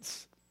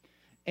arguments.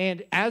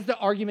 And as the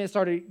argument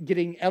started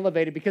getting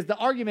elevated, because the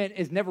argument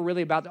is never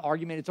really about the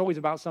argument, it's always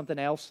about something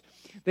else.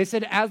 They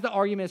said as the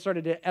argument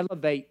started to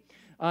elevate,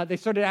 they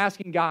started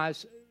asking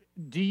guys,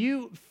 do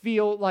you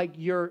feel like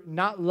you're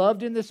not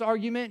loved in this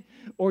argument?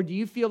 Or do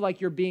you feel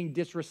like you're being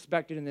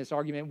disrespected in this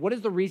argument? What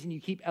is the reason you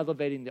keep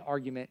elevating the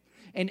argument?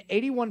 And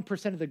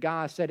 81% of the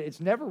guys said it's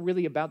never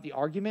really about the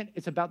argument.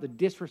 It's about the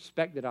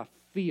disrespect that I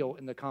feel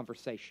in the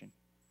conversation.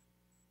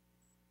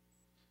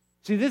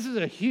 See, this is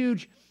a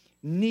huge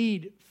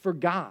need for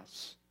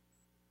guys.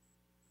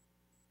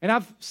 And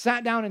I've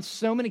sat down in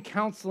so many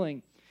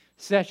counseling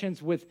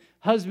sessions with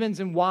husbands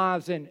and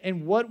wives,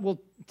 and what will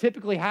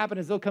typically happen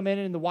is they'll come in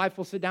and the wife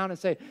will sit down and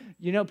say,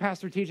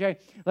 Pastor TJ,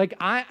 like,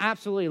 I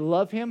absolutely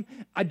love him.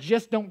 I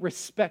just don't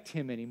respect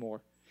him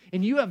anymore.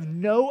 And you have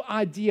no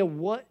idea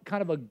what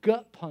kind of a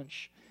gut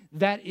punch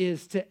that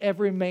is to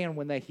every man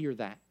when they hear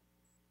that.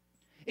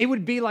 It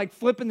would be like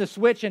flipping the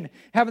switch and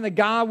having the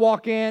guy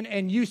walk in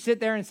and you sit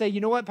there and say,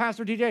 you know what,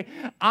 Pastor TJ,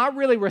 I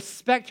really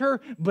respect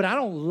her, but I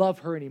don't love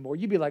her anymore.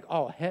 You'd be like,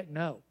 oh, heck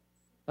no.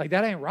 Like,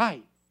 that ain't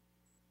right.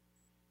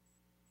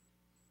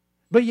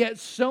 But yet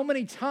so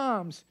many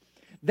times,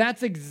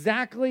 that's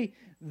exactly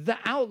the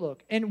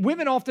outlook. And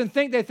women often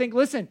think,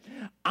 listen,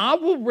 I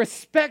will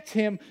respect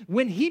him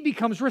when he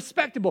becomes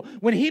respectable.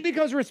 When he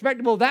becomes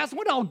respectable, that's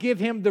when I'll give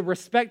him the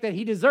respect that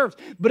he deserves.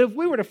 But if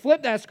we were to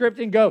flip that script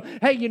and go,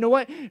 hey, you know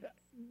what?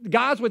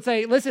 Guys would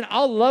say, listen,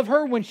 I'll love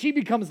her when she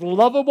becomes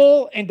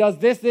lovable and does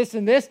this, this,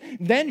 and this.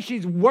 Then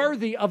she's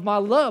worthy of my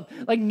love.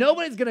 Like,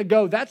 nobody's going to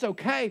go, that's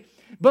okay.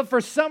 But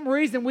for some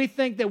reason, we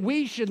think that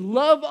we should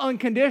love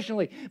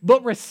unconditionally,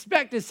 but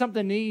respect is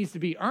something that needs to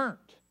be earned.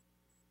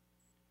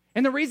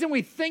 And the reason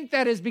we think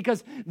that is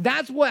because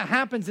that's what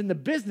happens in the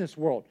business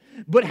world.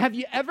 But have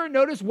you ever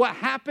noticed what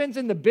happens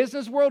in the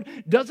business world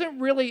doesn't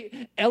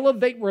really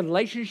elevate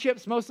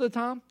relationships most of the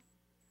time?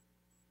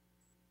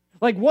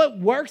 Like, what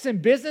works in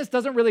business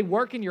doesn't really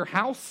work in your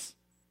house.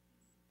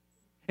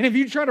 And if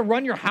you try to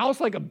run your house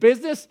like a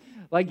business,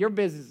 like, your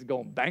business is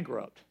going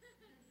bankrupt.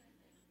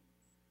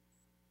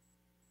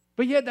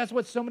 But yet, that's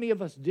what so many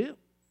of us do.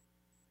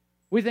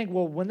 We think,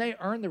 well, when they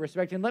earn the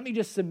respect, and let me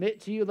just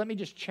submit to you, let me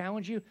just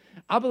challenge you.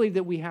 I believe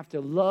that we have to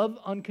love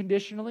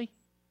unconditionally,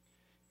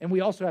 and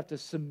we also have to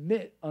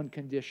submit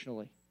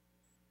unconditionally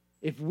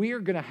if we are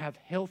going to have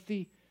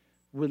healthy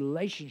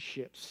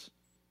relationships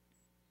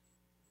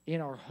in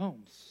our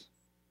homes.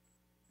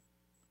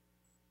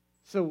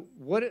 So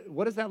what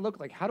does that look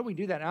like? How do we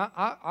do that? And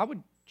I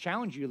would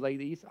challenge you,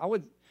 ladies. I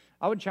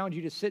would challenge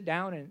you to sit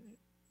down and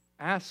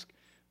ask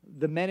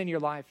the men in your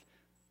life,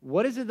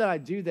 what is it that I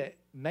do that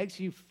makes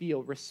you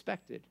feel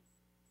respected?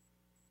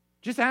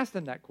 Just ask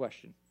them that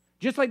question.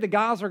 Just like the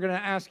guys are going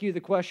to ask you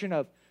the question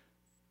of,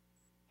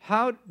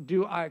 how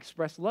do I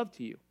express love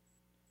to you?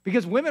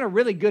 Because women are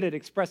really good at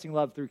expressing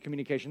love through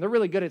communication. They're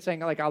really good at saying,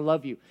 like, I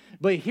love you.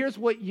 But here's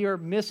what you're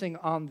missing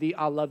on the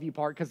I love you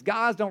part, because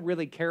guys don't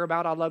really care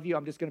about I love you.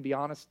 I'm just going to be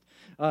honest.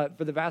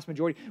 For the vast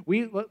majority,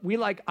 we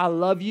like I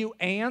love you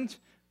and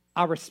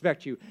I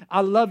respect you.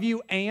 I love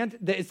you and,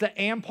 it's the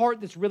and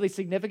part that's really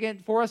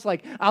significant for us.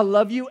 Like, I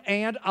love you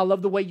and I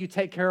love the way you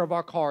take care of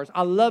our cars.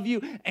 I love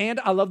you and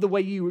I love the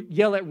way you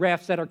yell at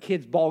refs at our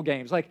kids' ball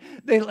games.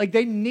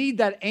 They need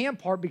that and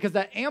part, because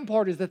that and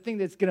part is the thing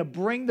that's going to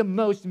bring the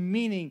most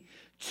meaning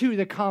to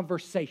the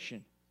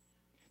conversation.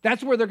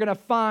 That's where they're going to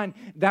find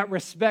that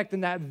respect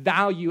and that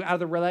value out of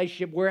the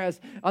relationship. Whereas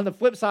on the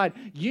flip side,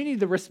 you need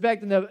the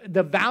respect and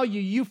the value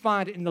you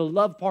find in the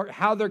love part,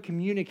 how they're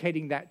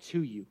communicating that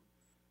to you.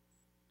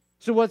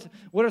 So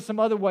what are some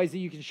other ways that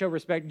you can show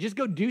respect? Just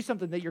go do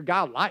something that your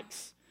guy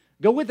likes.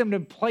 Go with him to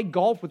play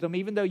golf with him,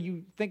 even though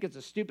you think it's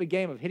a stupid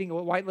game of hitting a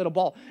white little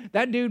ball.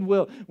 That dude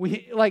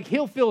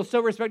he'll feel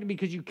so respected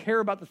because you care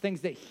about the things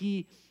that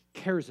he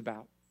cares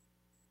about.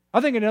 I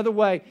think another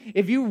way,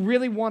 if you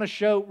really want to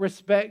show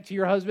respect to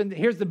your husband,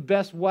 here's the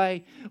best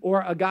way,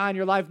 or a guy in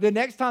your life. The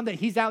next time that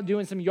he's out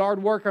doing some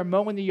yard work or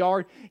mowing the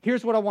yard,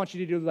 here's what I want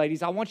you to do,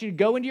 ladies. I want you to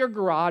go into your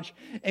garage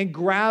and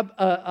grab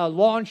a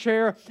lawn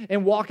chair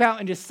and walk out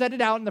and just set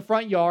it out in the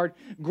front yard.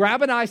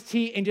 Grab an iced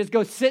tea and just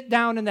go sit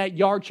down in that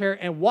yard chair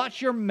and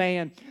watch your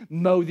man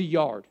mow the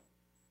yard.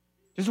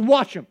 Just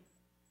watch him.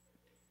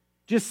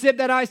 Just sip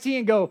that iced tea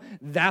and go,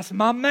 that's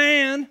my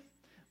man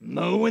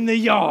mowing the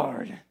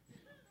yard.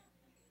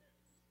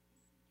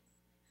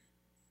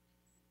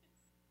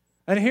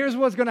 And here's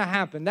what's going to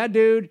happen. That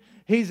dude,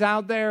 he's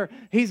out there.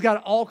 He's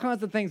got all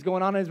kinds of things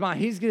going on in his mind.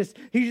 He's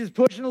just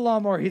pushing the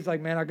lawnmower. He's like,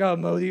 man, I got to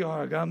mow the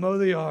yard. I got to mow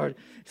the yard.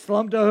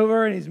 Slumped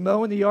over, and he's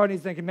mowing the yard, and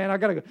he's thinking, man, I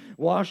got to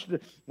wash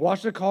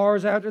the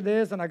cars after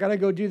this, and I got to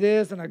go do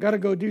this, and I got to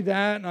go do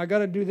that, and I got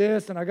to do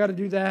this, and I got to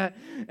do that.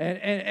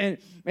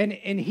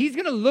 And he's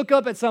going to look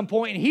up at some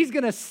point, and he's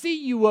going to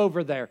see you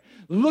over there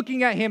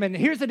looking at him. And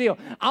here's the deal.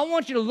 I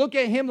want you to look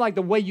at him like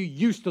the way you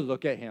used to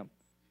look at him.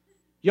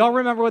 Y'all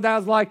remember what that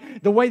was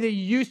like? The way that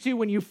you used to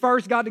when you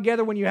first got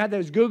together, when you had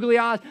those googly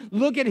eyes?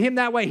 Look at him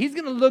that way. He's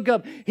going to look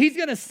up. He's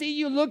going to see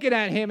you looking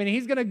at him, and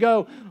he's going to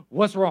go,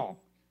 what's wrong?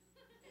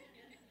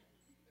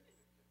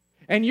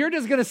 And you're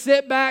just going to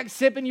sit back,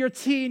 sipping your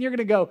tea, and you're going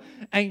to go,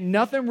 ain't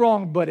nothing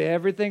wrong, but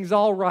everything's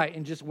all right,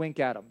 and just wink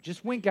at him.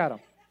 Just wink at him.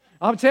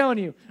 I'm telling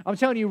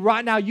you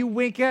right now, you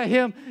wink at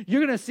him,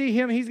 you're going to see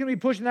him, he's going to be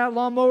pushing that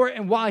lawnmower,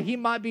 and while he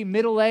might be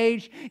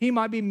middle-aged, he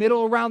might be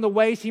middle around the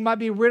waist, he might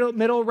be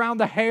middle around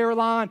the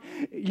hairline,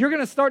 you're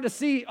going to start to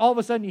see, all of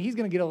a sudden, he's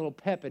going to get a little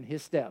pep in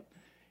his step.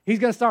 He's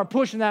going to start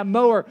pushing that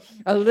mower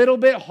a little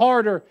bit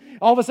harder.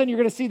 All of a sudden, you're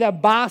going to see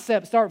that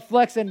bicep start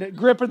flexing,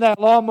 gripping that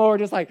lawnmower,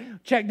 just like,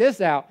 check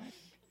this out.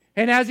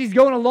 And as he's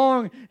going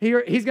along,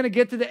 he's going to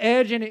get to the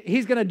edge, and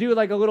he's going to do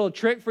like a little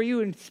trick for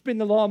you and spin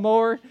the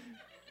lawnmower.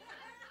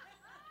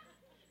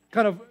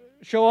 Kind of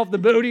show off the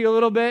booty a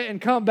little bit and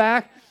come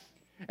back.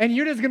 And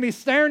you're just going to be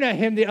staring at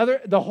him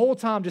the whole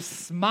time, just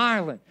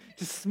smiling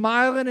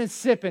and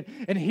sipping.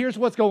 And here's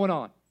what's going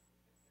on.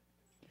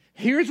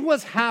 Here's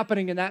what's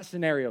happening in that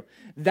scenario.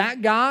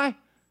 That guy,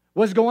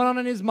 what's going on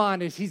in his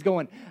mind is he's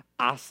going,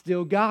 I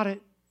still got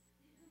it.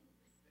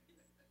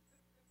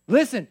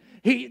 Listen,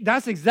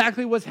 that's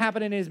exactly what's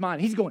happening in his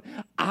mind. He's going,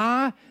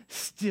 I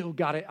still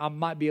got it. I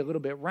might be a little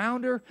bit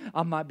rounder.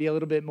 I might be a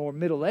little bit more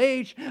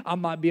middle-aged. I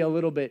might be a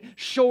little bit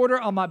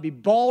shorter. I might be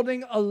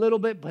balding a little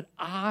bit, but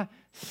I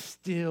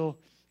still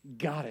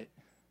got it.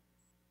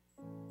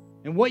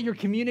 And what you're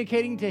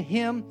communicating to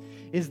him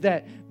is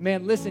that,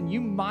 man, listen,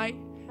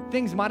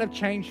 things might have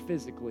changed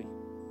physically.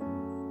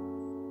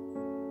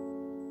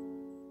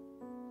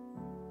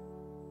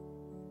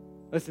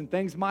 Listen,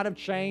 things might have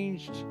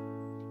changed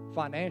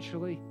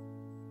financially.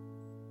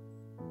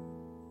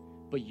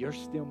 But you're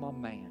still my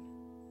man.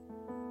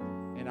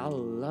 And I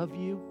love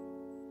you.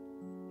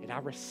 And I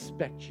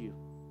respect you.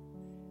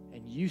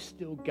 And you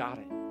still got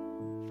it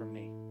for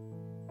me.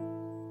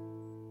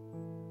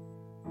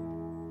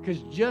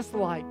 Because just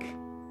like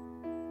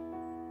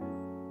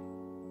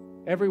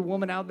every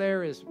woman out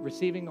there is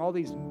receiving all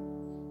these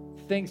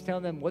things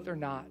telling them what they're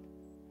not,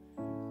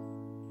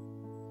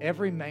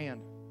 every man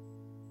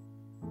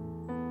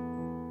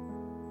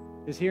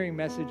is hearing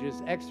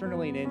messages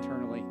externally and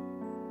internally.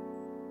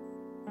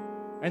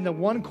 And the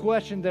one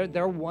question that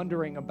they're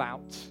wondering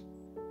about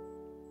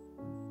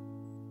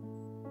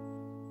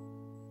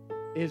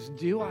is,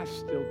 do I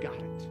still got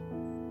it?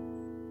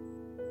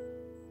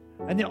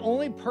 And the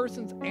only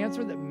person's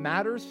answer that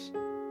matters,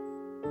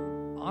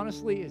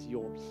 honestly, is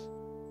yours.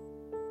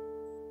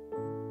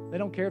 They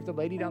don't care if the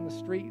lady down the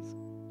street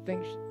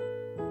thinks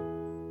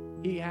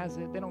he has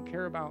it. They don't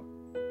care about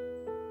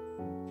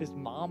if his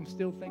mom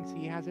still thinks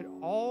he has it.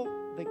 All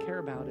they care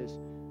about is,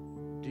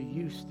 do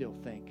you still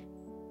think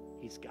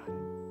he's got it?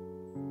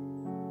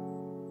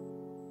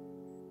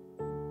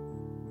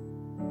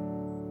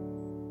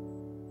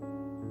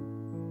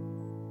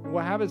 And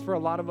what happens for a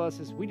lot of us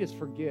is we just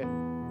forget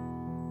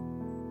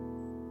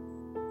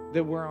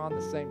that we're on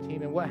the same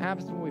team. And what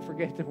happens when we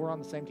forget that we're on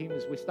the same team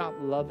is we stop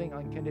loving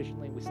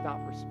unconditionally, we stop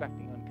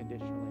respecting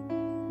unconditionally.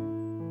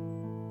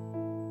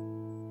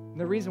 And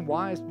the reason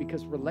why is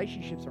because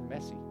relationships are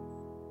messy.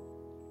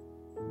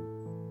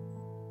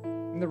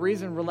 And the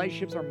reason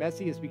relationships are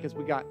messy is because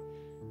we got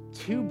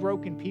two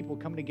broken people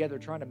coming together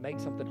trying to make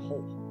something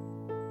whole.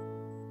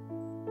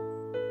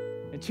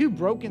 And two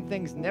broken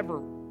things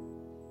never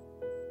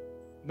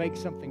make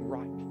something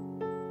right.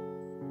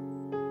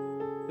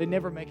 They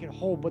never make it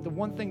whole. But the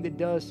one thing that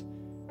does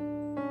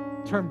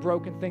turn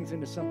broken things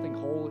into something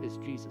whole is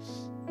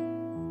Jesus.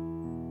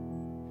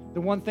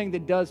 The one thing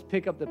that does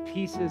pick up the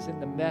pieces in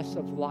the mess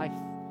of life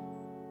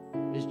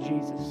is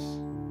Jesus.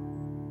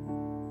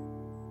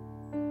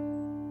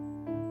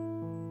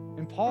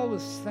 And Paul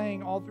is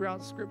saying all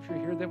throughout Scripture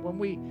here that when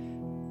we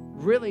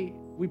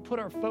put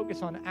our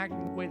focus on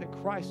acting the way that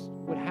Christ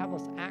would have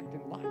us act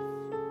in life.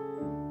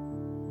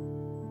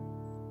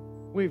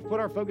 We've put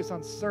our focus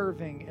on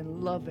serving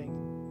and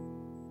loving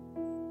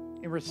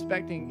and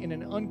respecting in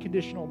an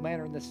unconditional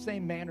manner, in the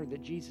same manner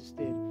that Jesus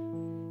did.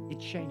 It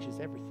changes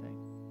everything.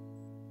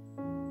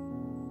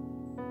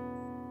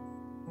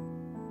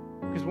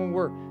 Because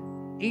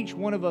when each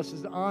one of us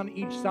is on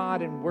each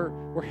side and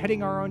we're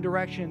heading our own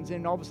directions,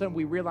 and all of a sudden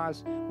we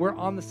realize we're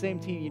on the same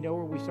team, you know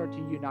where we start to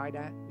unite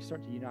at? We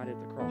start to unite at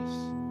the cross,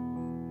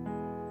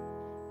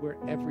 where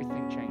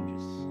everything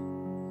changes.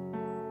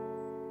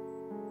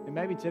 And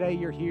maybe today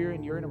you're here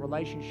and you're in a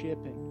relationship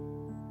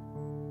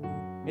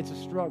and it's a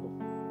struggle.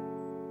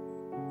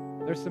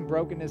 There's some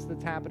brokenness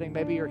that's happening.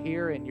 Maybe you're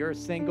here and you're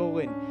single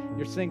and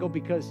you're single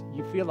because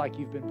you feel like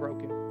you've been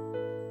broken.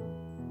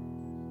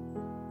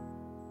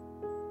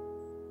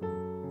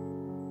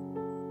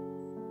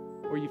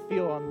 Or you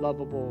feel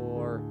unlovable,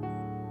 or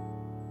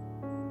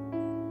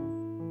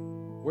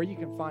where you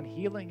can find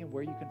healing and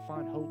where you can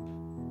find hope.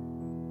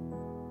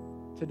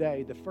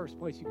 Today, the first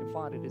place you can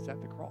find it is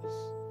at the cross.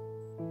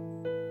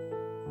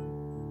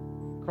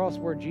 Cross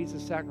where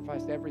Jesus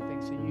sacrificed everything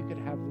so you could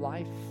have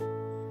life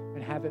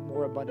and have it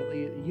more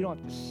abundantly. You don't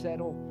have to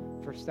settle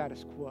for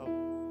status quo.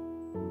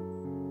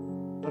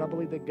 But I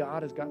believe that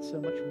God has got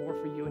so much more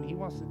for you, and He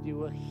wants to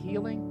do a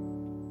healing,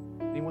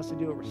 and He wants to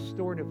do a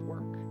restorative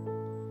work